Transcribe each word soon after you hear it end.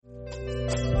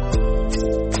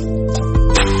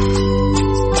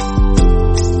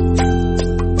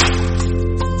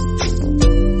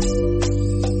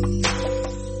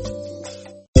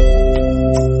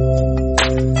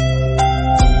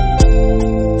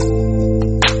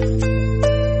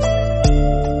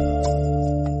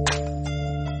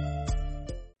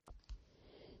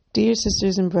Dear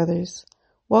sisters and brothers,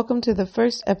 welcome to the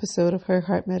first episode of Her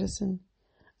Heart Medicine.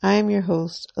 I am your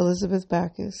host, Elizabeth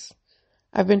Backus.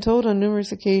 I've been told on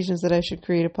numerous occasions that I should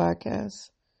create a podcast,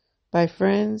 by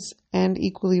friends and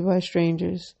equally by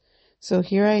strangers. So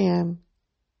here I am,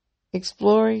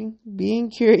 exploring, being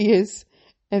curious,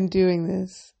 and doing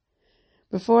this.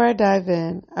 Before I dive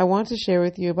in, I want to share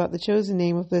with you about the chosen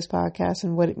name of this podcast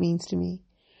and what it means to me.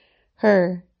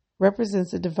 Her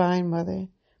represents the Divine Mother,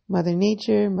 Mother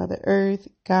Nature, Mother Earth,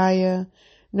 Gaia.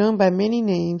 Known by many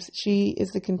names, she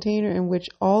is the container in which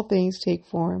all things take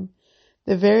form,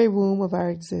 the very womb of our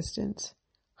existence.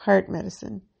 Heart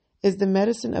medicine is the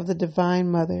medicine of the Divine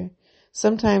Mother,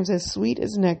 sometimes as sweet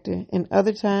as nectar and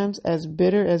other times as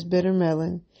bitter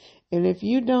melon. And if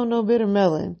you don't know bitter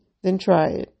melon, then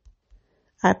try it.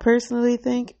 I personally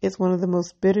think it's one of the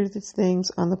most bitterest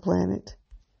things on the planet.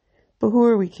 But who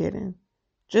are we kidding?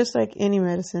 Just like any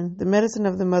medicine, the medicine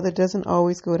of the mother doesn't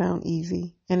always go down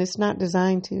easy, and it's not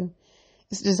designed to.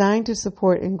 It's designed to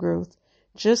support and growth,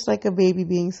 just like a baby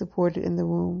being supported in the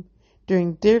womb.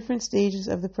 During different stages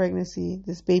of the pregnancy,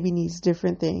 this baby needs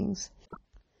different things.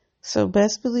 So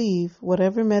best believe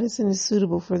whatever medicine is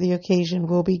suitable for the occasion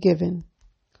will be given.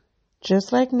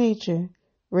 Just like nature,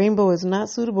 rainbow is not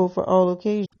suitable for all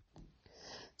occasions.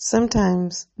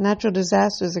 Sometimes natural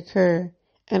disasters occur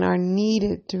and are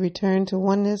needed to return to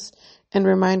oneness and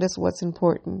remind us what's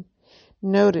important.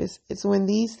 Notice, it's when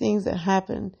these things that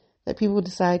happen that people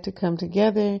decide to come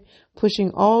together,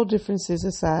 pushing all differences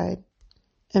aside.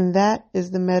 And that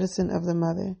is the medicine of the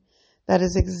mother. That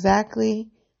is exactly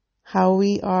how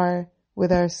we are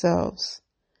with ourselves.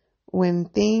 When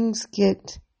things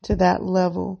get to that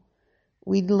level,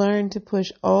 we learn to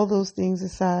push all those things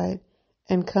aside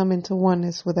and come into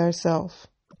oneness with ourselves.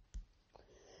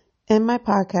 In my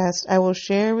podcast, I will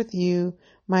share with you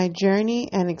my journey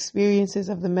and experiences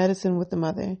of the medicine with the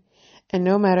mother. And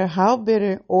no matter how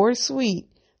bitter or sweet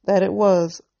that it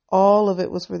was, all of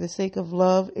it was for the sake of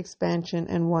love, expansion,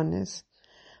 and oneness.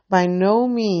 By no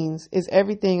means is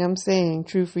everything I'm saying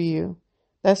true for you.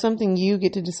 That's something you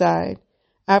get to decide.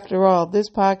 After all, this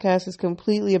podcast is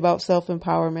completely about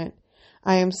self-empowerment.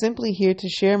 I am simply here to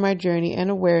share my journey and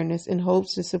awareness in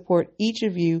hopes to support each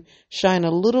of you shine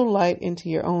a little light into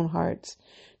your own hearts,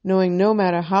 knowing no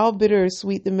matter how bitter or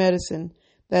sweet the medicine,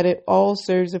 that it all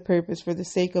serves a purpose for the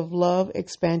sake of love,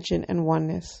 expansion, and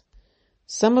oneness.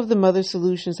 Some of the mother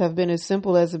solutions have been as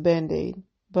simple as a Band-Aid,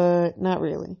 but not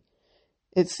really.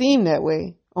 It seemed that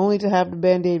way, only to have the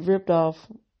Band-Aid ripped off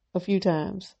a few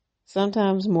times,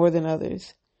 sometimes more than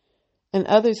others. And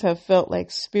others have felt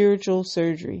like spiritual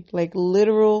surgery, like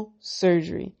literal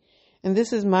surgery. And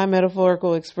this is my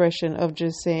metaphorical expression of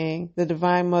just saying the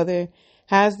Divine Mother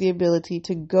has the ability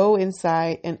to go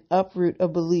inside and uproot a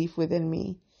belief within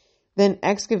me, then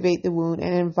excavate the wound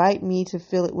and invite me to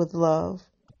fill it with love.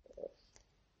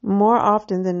 More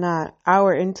often than not,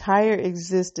 our entire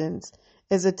existence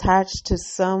is attached to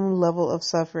some level of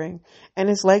suffering, and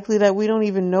it's likely that we don't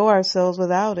even know ourselves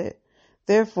without it.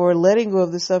 Therefore, letting go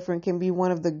of the suffering can be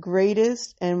one of the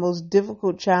greatest and most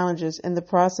difficult challenges in the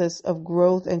process of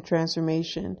growth and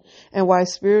transformation, and why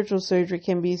spiritual surgery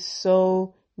can be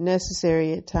so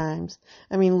necessary at times.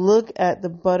 I mean, look at the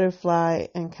butterfly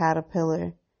and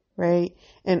caterpillar, right?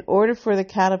 In order for the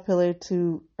caterpillar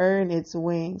to earn its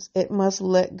wings, it must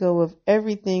let go of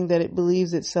everything that it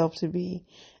believes itself to be.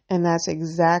 And that's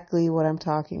exactly what I'm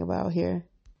talking about here.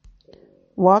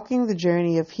 Walking the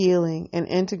journey of healing and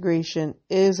integration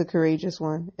is a courageous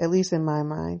one, at least in my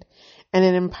mind, and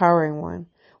an empowering one.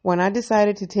 When I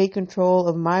decided to take control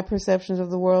of my perceptions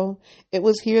of the world, it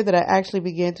was here that I actually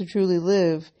began to truly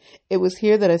live. It was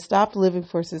here that I stopped living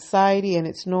for society and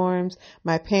its norms,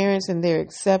 my parents and their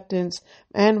acceptance,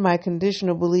 and my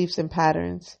conditional beliefs and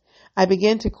patterns. I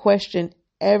began to question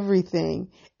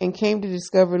everything and came to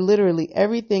discover literally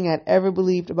everything I'd ever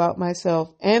believed about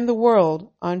myself and the world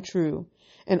untrue.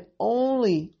 And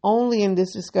only in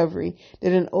this discovery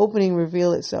did an opening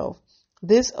reveal itself.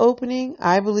 This opening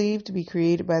I believe to be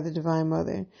created by the Divine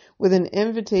Mother, with an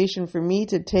invitation for me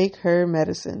to take her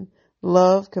medicine: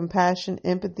 love, compassion,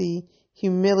 empathy,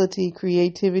 humility,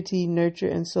 creativity, nurture,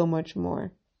 and so much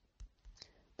more.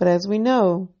 But as we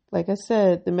know, like I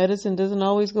said, the medicine doesn't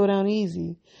always go down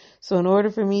easy. So in order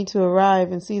for me to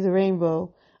arrive and see the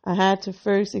rainbow, I had to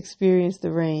first experience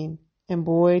the rain. And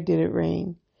boy, did it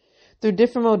rain. Through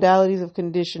different modalities of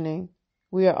conditioning,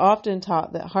 we are often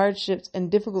taught that hardships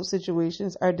and difficult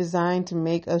situations are designed to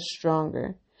make us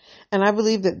stronger. And I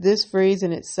believe that this phrase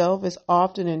in itself is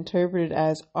often interpreted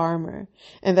as armor,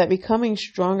 and that becoming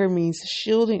stronger means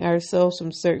shielding ourselves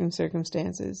from certain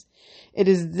circumstances. It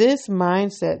is this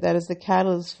mindset that is the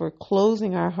catalyst for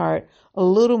closing our heart a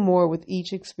little more with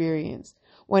each experience,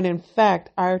 when in fact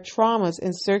our traumas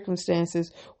and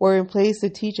circumstances were in place to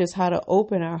teach us how to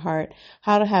open our heart,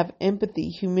 how to have empathy,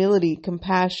 humility,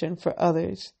 compassion for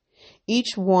others.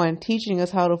 Each one teaching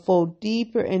us how to fold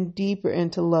deeper and deeper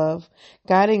into love,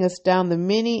 guiding us down the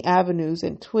many avenues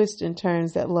and twists and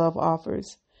turns that love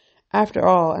offers. After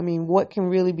all, what can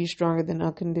really be stronger than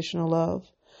unconditional love?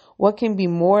 What can be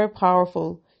more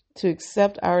powerful to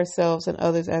accept ourselves and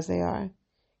others as they are?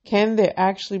 Can there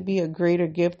actually be a greater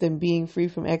gift than being free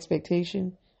from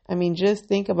expectation? Just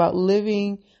think about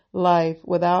living life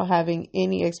without having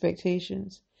any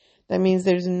expectations. That means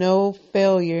there's no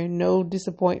failure, no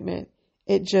disappointment.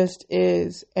 It just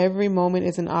is. Every moment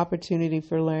is an opportunity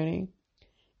for learning.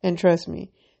 And trust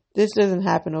me, this doesn't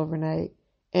happen overnight.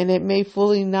 And it may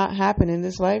fully not happen in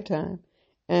this lifetime.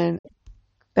 And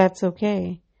that's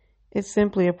okay. It's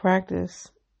simply a practice,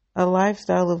 a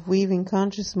lifestyle of weaving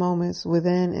conscious moments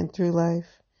within and through life.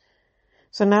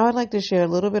 So now I'd like to share a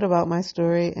little bit about my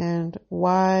story and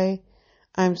why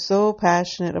I'm so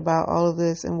passionate about all of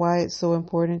this and why it's so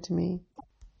important to me.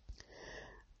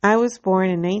 I was born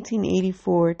in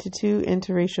 1984 to two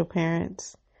interracial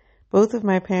parents. Both of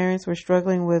my parents were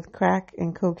struggling with crack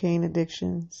and cocaine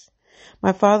addictions.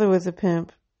 My father was a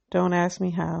pimp, don't ask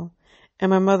me how, and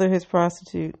my mother his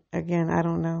prostitute. Again, I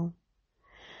don't know.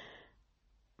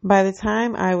 By the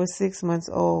time I was 6 months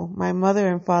old, my mother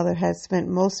and father had spent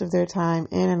most of their time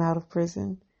in and out of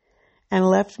prison and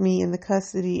left me in the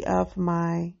custody of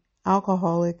my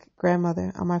alcoholic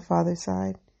grandmother on my father's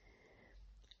side.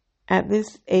 At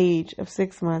this age of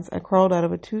 6 months, I crawled out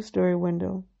of a 2-story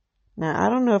window. Now, I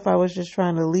don't know if I was just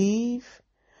trying to leave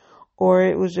or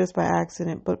it was just by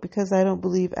accident, but because I don't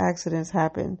believe accidents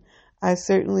happen, I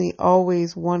certainly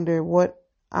always wonder what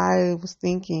I was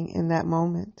thinking in that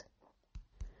moment.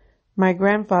 My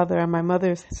grandfather on my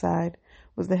mother's side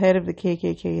was the head of the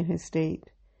KKK in his state.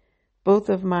 Both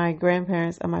of my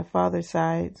grandparents on my father's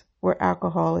side were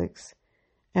alcoholics,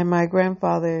 and my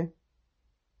grandfather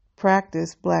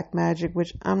practiced black magic,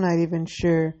 which I'm not even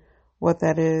sure what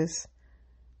that is.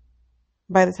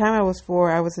 By the time I was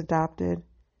 4, I was adopted,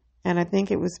 and I think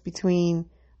it was between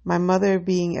my mother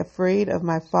being afraid of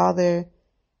my father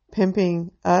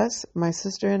pimping us, my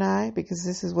sister and I, because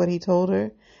this is what he told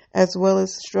her, as well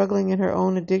as struggling in her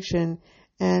own addiction,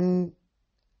 and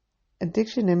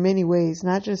addiction in many ways,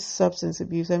 not just substance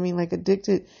abuse.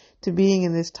 Addicted to being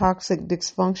in this toxic,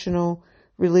 dysfunctional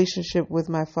relationship with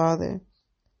my father.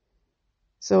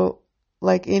 So,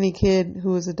 like any kid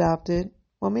who was adopted,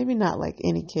 well, maybe not like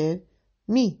any kid,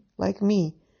 like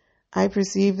me, I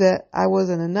perceived that I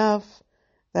wasn't enough,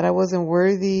 that I wasn't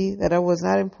worthy, that I was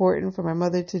not important for my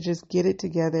mother to just get it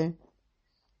together.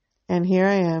 And here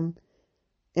I am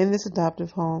in this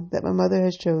adoptive home that my mother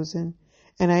has chosen,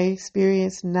 and I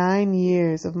experienced 9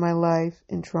 years of my life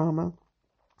in trauma.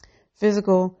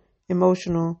 Physical,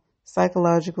 emotional,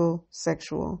 psychological,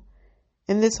 sexual.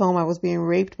 In this home, I was being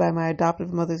raped by my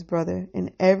adoptive mother's brother,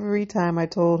 and every time I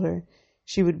told her,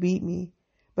 she would beat me.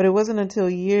 But it wasn't until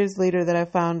years later that I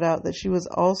found out that she was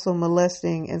also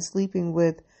molesting and sleeping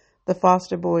with the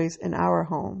foster boys in our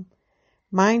home.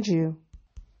 Mind you,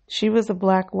 she was a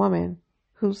black woman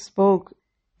who spoke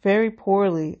very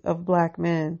poorly of black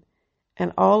men,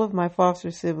 and all of my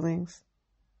foster siblings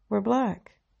were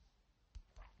black.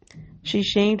 She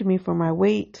shamed me for my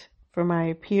weight, for my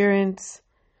appearance,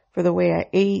 for the way I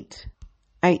ate.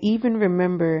 I even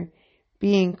remember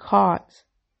being caught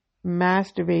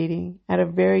masturbating at a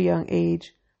very young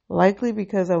age, likely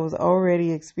because I was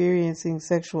already experiencing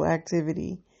sexual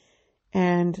activity.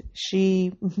 And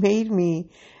she made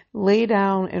me lay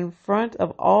down in front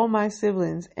of all my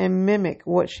siblings and mimic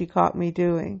what she caught me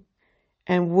doing,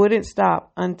 and wouldn't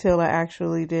stop until I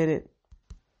actually did it.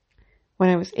 When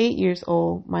I was 8 years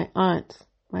old, my aunt,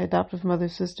 my adoptive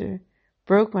mother's sister,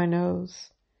 broke my nose.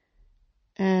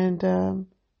 And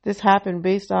this happened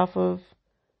based off of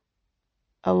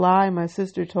a lie my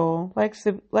sister told, like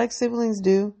siblings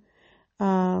do.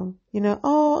 Oh,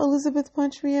 Elizabeth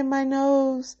punched me in my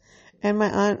nose. And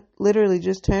my aunt literally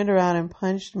just turned around and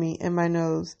punched me in my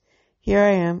nose. Here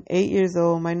I am, 8 years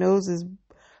old. My nose is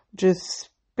just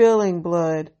spilling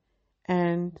blood.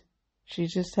 And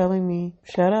she's just telling me,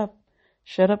 shut up.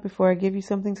 Shut up before I give you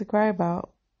something to cry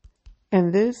about.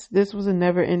 And this was a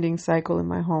never-ending cycle in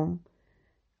my home.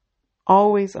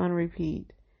 Always on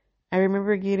repeat. I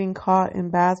remember getting caught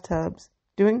in bathtubs,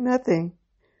 doing nothing,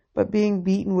 but being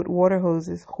beaten with water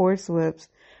hoses, horse whips.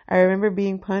 I remember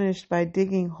being punished by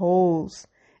digging holes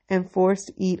and forced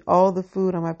to eat all the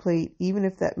food on my plate, even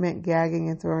if that meant gagging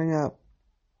and throwing up.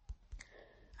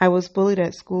 I was bullied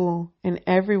at school, and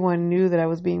everyone knew that I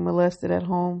was being molested at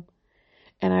home.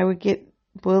 And I would get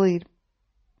bullied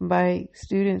by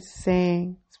students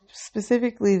saying,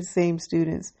 specifically the same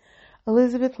students,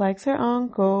 Elizabeth likes her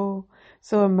uncle.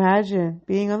 So imagine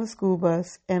being on the school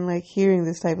bus and like hearing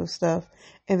this type of stuff,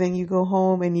 and then you go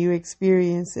home and you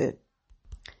experience it.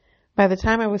 By the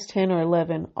time I was 10 or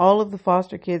 11, all of the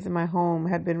foster kids in my home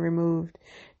had been removed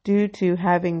due to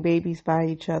having babies by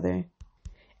each other.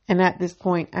 And at this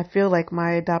point, I feel like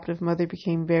my adoptive mother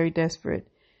became very desperate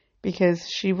because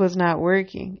she was not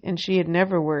working and she had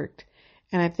never worked.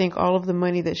 And I think all of the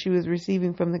money that she was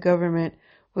receiving from the government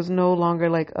was no longer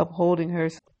like upholding her.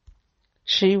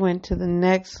 She went to the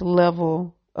next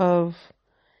level of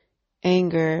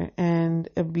anger and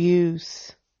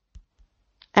abuse.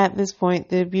 At this point,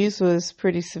 the abuse was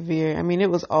pretty severe. I mean,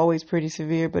 it was always pretty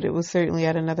severe, but it was certainly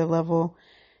at another level.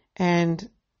 And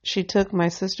she took my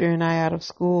sister and I out of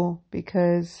school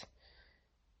because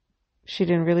she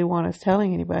didn't really want us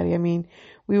telling anybody. I mean,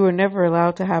 we were never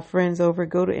allowed to have friends over,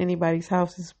 go to anybody's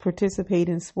houses, participate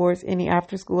in sports, any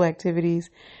after school activities.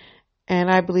 And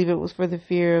I believe it was for the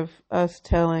fear of us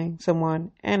telling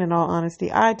someone. And in all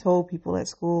honesty, I told people at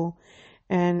school,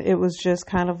 and it was just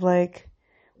kind of like,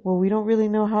 well, we don't really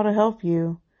know how to help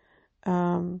you.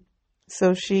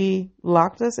 So she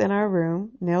locked us in our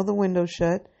room, nailed the window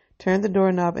shut, turned the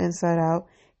doorknob inside out,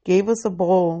 gave us a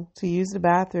bowl to use the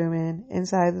bathroom in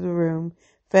inside the room,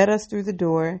 fed us through the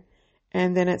door.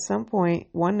 And then at some point,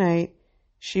 one night,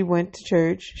 she went to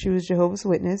church. She was Jehovah's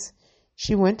Witness.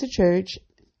 She went to church,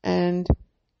 and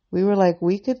we were like,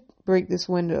 we could break this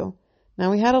window.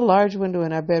 Now, we had a large window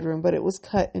in our bedroom, but it was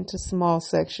cut into small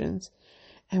sections.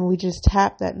 And we just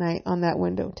tapped that night on that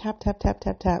window. Tap, tap, tap,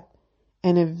 tap, tap.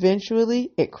 And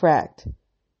eventually it cracked.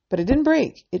 But it didn't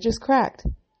break. It just cracked.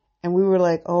 And we were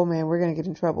like, oh man, we're going to get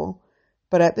in trouble.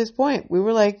 But at this point, we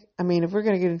were like, I mean, if we're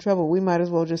going to get in trouble, we might as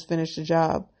well just finish the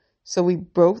job. So we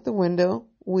broke the window.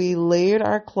 We layered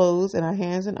our clothes and our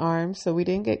hands and arms so we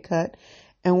didn't get cut.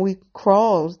 And we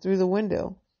crawled through the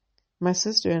window. My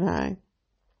sister and I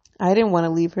didn't want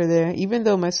to leave her there, even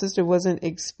though my sister wasn't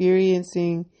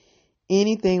experiencing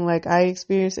anything like I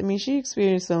experienced. I mean, she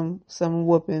experienced some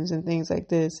whoopings and things like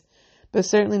this, but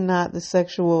certainly not the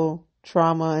sexual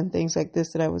trauma and things like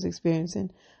this that I was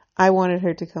experiencing. I wanted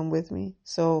her to come with me.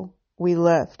 So we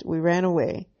left. We ran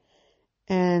away.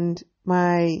 And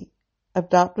my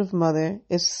adoptive mother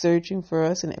is searching for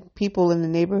us, and people in the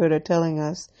neighborhood are telling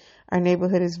us our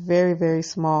neighborhood is very, very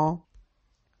small.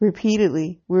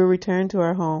 Repeatedly, we were returned to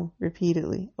our home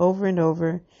repeatedly, over and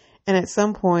over. And at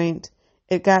some point,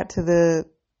 it got to the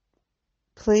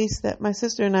place that my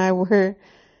sister and I were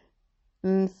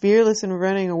fearless in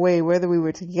running away, whether we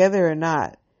were together or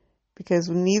not, because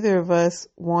neither of us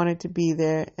wanted to be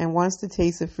there. And once the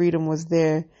taste of freedom was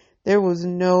there, there was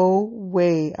no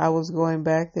way I was going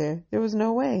back there. There was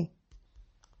no way.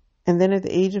 And then at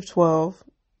the age of 12,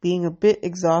 being a bit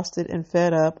exhausted and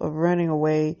fed up of running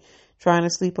away, trying to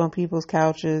sleep on people's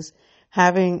couches,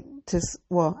 having to,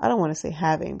 well, I don't want to say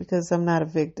having because I'm not a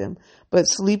victim, but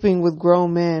sleeping with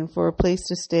grown men for a place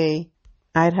to stay,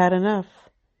 I'd had enough.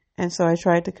 And so I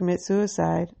tried to commit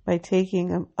suicide by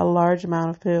taking a large amount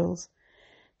of pills.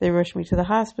 They rushed me to the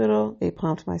hospital. They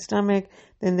pumped my stomach.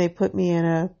 Then they put me in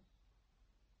a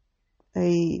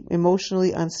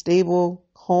emotionally unstable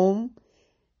home.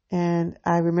 And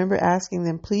I remember asking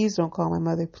them, please don't call my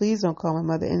mother. Please don't call my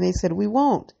mother. And they said, we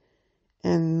won't.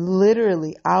 And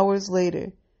literally hours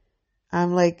later,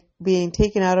 I'm like being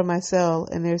taken out of my cell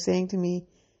and they're saying to me,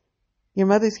 your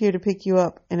mother's here to pick you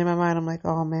up. And in my mind, I'm like,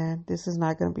 oh man, this is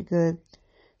not going to be good.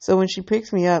 So when she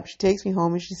picks me up, she takes me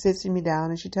home and she sits me down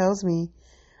and she tells me,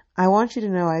 I want you to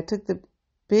know I took the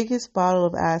biggest bottle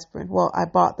of aspirin. Well, I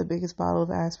bought the biggest bottle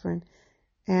of aspirin,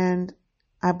 and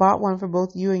I bought one for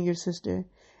both you and your sister.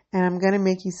 And I'm going to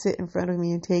make you sit in front of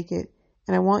me and take it.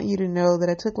 And I want you to know that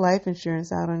I took life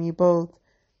insurance out on you both.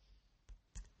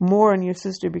 More on your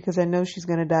sister because I know she's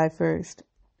going to die first.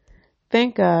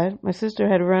 Thank God my sister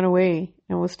had run away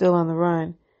and was still on the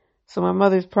run. So my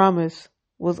mother's promise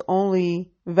was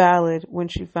only valid when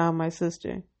she found my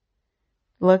sister.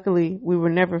 Luckily, we were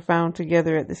never found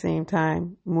together at the same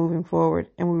time moving forward,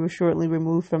 and we were shortly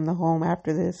removed from the home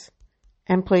after this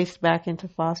and placed back into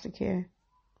foster care.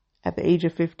 At the age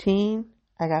of 15,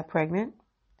 I got pregnant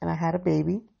and I had a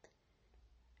baby,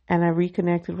 and I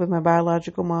reconnected with my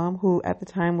biological mom, who at the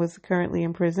time was currently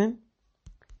in prison.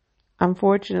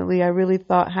 Unfortunately, I really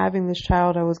thought having this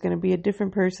child, I was going to be a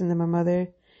different person than my mother,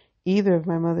 either of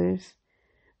my mothers.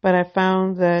 But I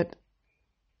found that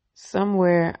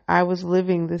somewhere I was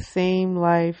living the same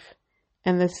life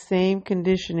and the same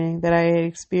conditioning that I had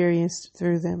experienced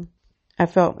through them. I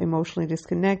felt emotionally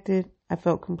disconnected. I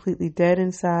felt completely dead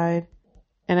inside.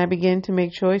 And I began to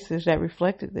make choices that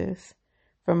reflected this,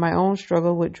 from my own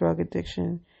struggle with drug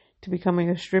addiction to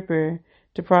becoming a stripper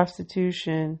to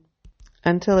prostitution,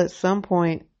 until at some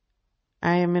point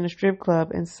I am in a strip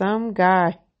club and some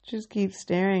guy just keeps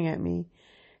staring at me.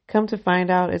 Come to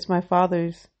find out it's my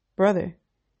father's brother.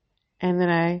 And then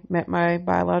I met my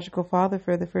biological father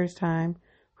for the first time,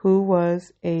 who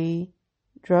was a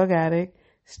drug addict,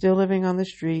 still living on the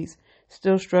streets,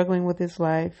 still struggling with his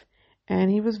life. And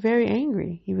he was very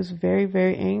angry. He was very,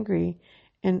 very angry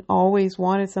and always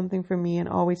wanted something from me and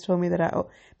always told me that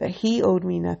he owed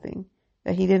me nothing,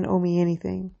 that he didn't owe me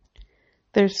anything.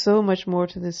 There's so much more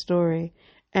to this story.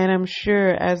 And I'm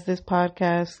sure as this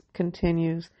podcast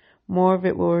continues, more of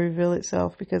it will reveal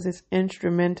itself because it's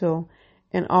instrumental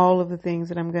in all of the things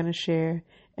that I'm going to share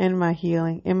in my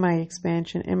healing, in my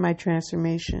expansion, in my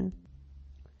transformation.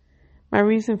 My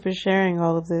reason for sharing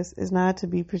all of this is not to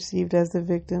be perceived as the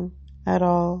victim at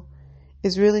all.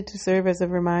 It's really to serve as a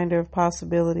reminder of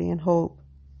possibility and hope.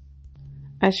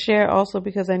 I share also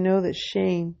because I know that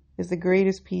shame is the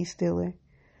greatest peace stealer.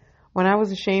 When I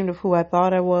was ashamed of who I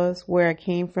thought I was, where I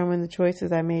came from, and the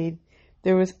choices I made,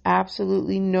 there was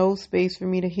absolutely no space for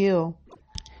me to heal.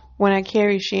 When I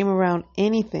carry shame around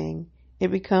anything,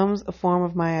 it becomes a form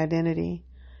of my identity.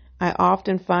 I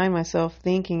often find myself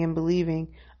thinking and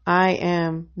believing, I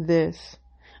am this.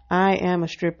 I am a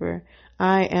stripper.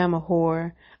 I am a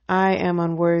whore. I am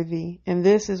unworthy. And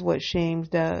this is what shame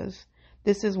does.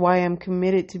 This is why I'm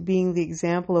committed to being the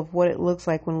example of what it looks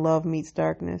like when love meets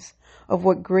darkness, of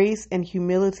what grace and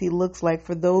humility looks like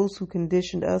for those who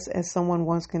conditioned us as someone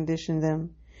once conditioned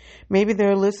them. Maybe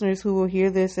there are listeners who will hear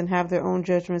this and have their own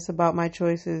judgments about my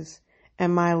choices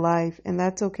and my life, and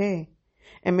that's okay.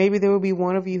 And maybe there will be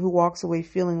one of you who walks away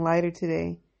feeling lighter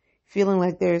today, feeling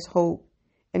like there is hope.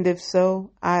 And if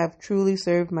so, I have truly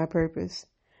served my purpose.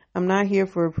 I'm not here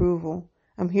for approval.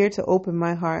 I'm here to open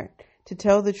my heart, to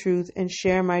tell the truth and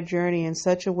share my journey in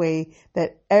such a way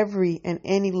that every and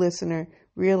any listener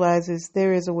realizes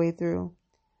there is a way through.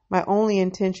 My only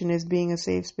intention is being a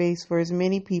safe space for as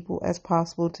many people as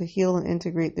possible to heal and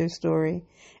integrate their story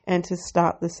and to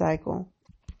stop the cycle.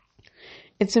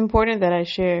 It's important that I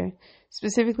share,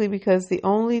 specifically because the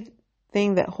only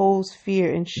thing that holds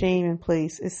fear and shame in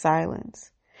place is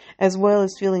silence, as well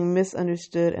as feeling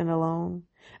misunderstood and alone.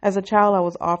 As a child, I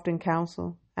was often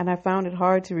counseled, and I found it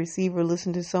hard to receive or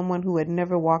listen to someone who had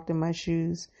never walked in my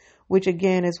shoes, which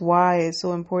again is why it's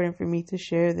so important for me to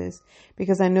share this,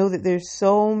 because I know that there's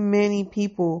so many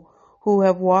people who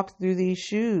have walked through these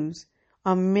shoes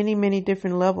on many, many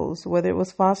different levels, whether it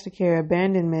was foster care,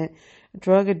 abandonment,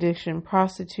 drug addiction,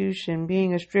 prostitution,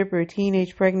 being a stripper,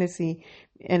 teenage pregnancy,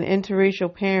 and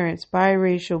interracial parents,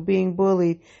 biracial, being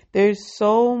bullied. There's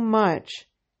so much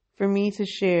for me to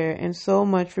share and so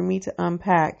much for me to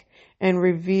unpack and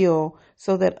reveal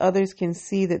so that others can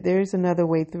see that there's another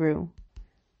way through.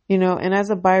 And as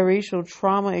a biracial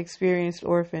trauma experienced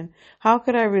orphan, how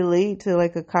could I relate to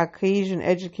like a Caucasian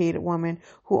educated woman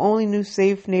who only knew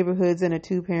safe neighborhoods in a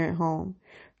 2-parent home?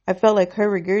 I felt like her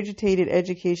regurgitated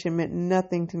education meant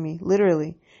nothing to me,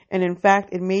 literally. And in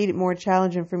fact, it made it more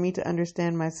challenging for me to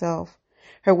understand myself.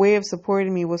 Her way of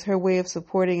supporting me was her way of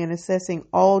supporting and assessing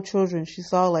all children she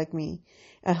saw like me,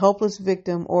 a helpless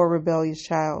victim or a rebellious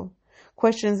child.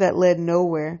 Questions that led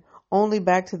nowhere, only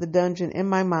back to the dungeon in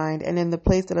my mind and in the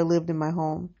place that I lived in my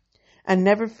home. I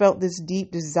never felt this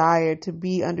deep desire to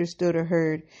be understood or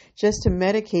heard, just to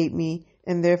medicate me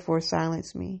and therefore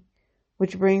silence me.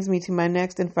 Which brings me to my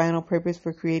next and final purpose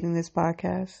for creating this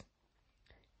podcast.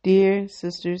 Dear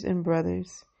sisters and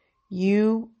brothers,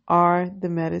 you are the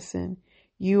medicine.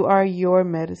 You are your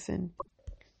medicine.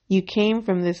 You came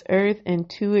from this earth and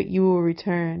to it you will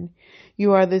return.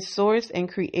 You are the source and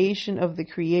creation of the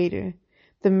Creator.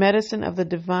 The medicine of the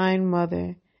Divine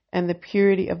Mother and the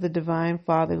purity of the Divine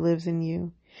Father lives in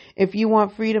you. If you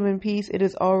want freedom and peace, it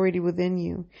is already within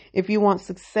you. If you want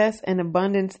success and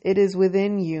abundance, it is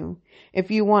within you.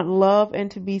 If you want love and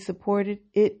to be supported,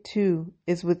 it too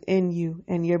is within you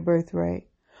and your birthright.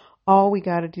 All we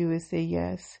got to do is say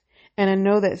yes. And I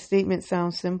know that statement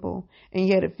sounds simple, and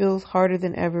yet it feels harder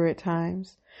than ever at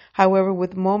times. However,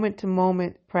 with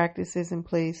moment-to-moment practices in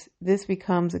place, this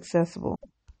becomes accessible.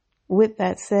 With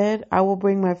that said, I will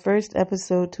bring my first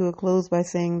episode to a close by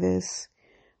saying this.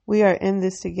 We are in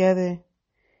this together.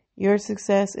 Your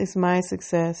success is my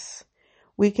success.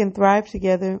 We can thrive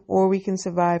together or we can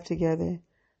survive together.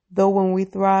 Though when we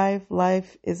thrive,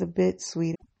 life is a bit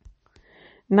sweeter.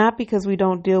 Not because we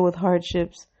don't deal with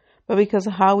hardships, but because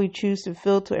of how we choose to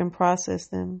filter and process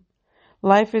them.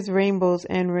 Life is rainbows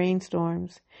and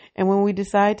rainstorms, and when we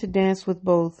decide to dance with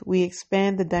both, we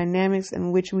expand the dynamics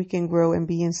in which we can grow and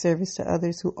be in service to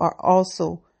others who are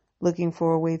also looking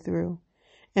for a way through.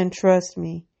 And trust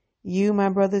me, you, my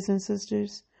brothers and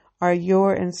sisters, are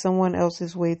your and someone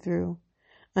else's way through.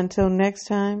 Until next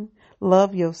time,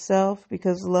 love yourself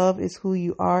because love is who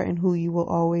you are and who you will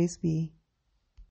always be.